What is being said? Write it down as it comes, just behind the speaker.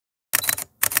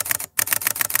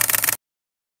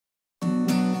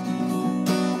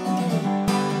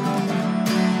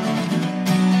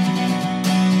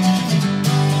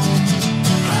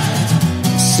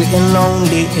Sitting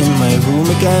lonely in my room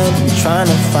again, trying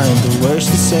to find the words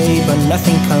to say, but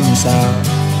nothing comes out.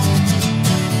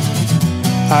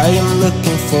 I am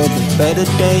looking for the better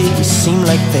days, seem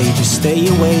like they just stay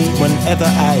away whenever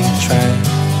I try.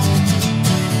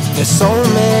 There's so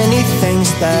many things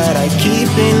that I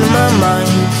keep in my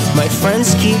mind. My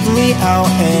friends keep me out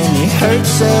and it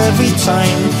hurts every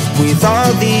time. With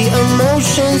all the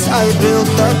emotions I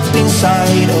built up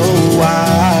inside, oh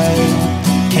why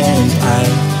can't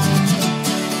I?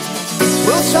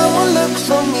 Will someone look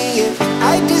for me if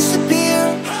I disappear?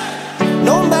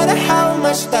 No matter how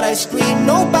much that I scream,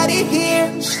 nobody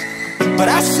hears. But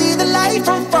I see the light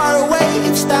from far away,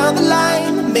 it's down the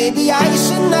line. Maybe I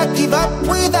should not give up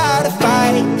without a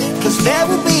fight, 'cause there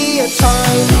will be a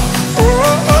time. Oh,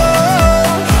 oh,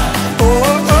 oh,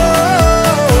 oh, oh,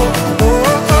 oh,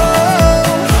 oh.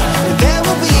 There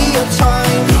will be a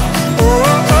time. Oh,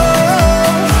 oh,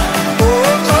 oh,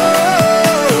 oh,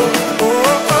 oh, oh,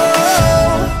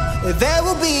 oh. There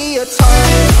will be a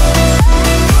time.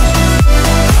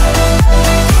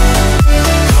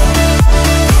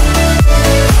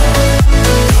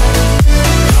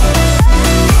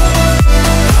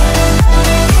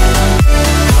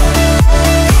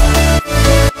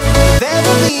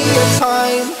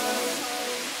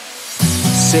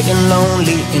 Sitting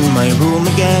lonely in my room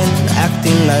again,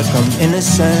 acting like I'm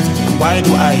innocent. Why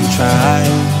do I try?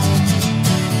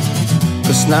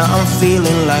 'Cause now I'm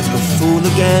feeling like a fool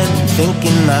again,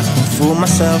 thinking I can fool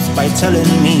myself by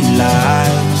telling me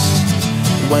lies.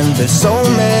 When there's so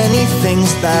many things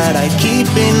that I keep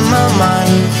in my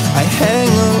mind, I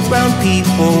hang around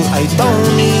people I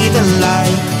don't even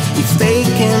like. If they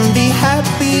can be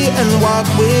happy and walk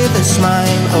with a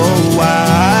smile, oh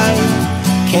why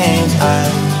can't I?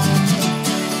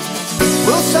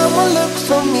 Will someone look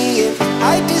for me if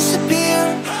I disappear?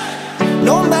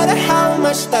 No matter how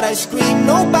much that I scream,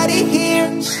 nobody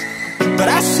hears. But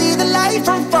I see the light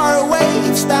from far away,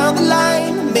 it's down the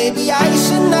line. Maybe I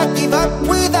should not give up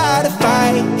without a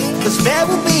fight, 'cause there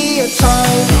will be a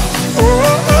time. Oh,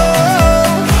 oh,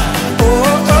 oh,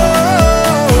 oh, oh,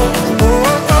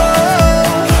 oh, oh.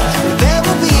 There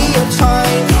will be a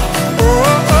time. Oh,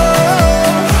 oh,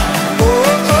 oh,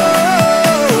 oh,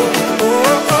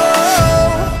 oh,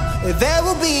 oh. There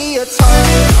will be a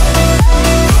time.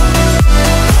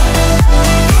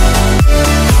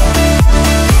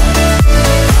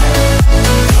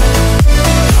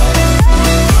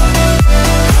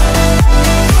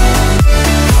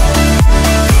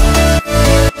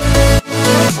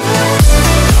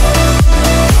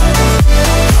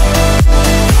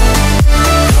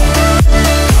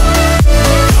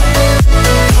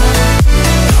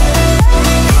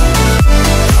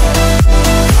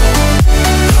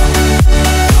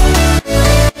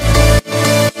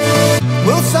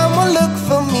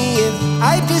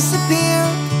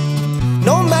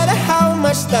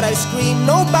 That I scream,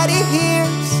 nobody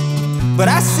hears. But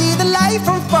I see the light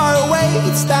from far away,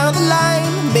 it's down the line.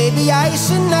 Maybe I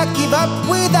should not give up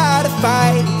without a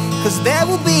fight, 'cause there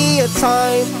will be a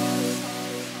time.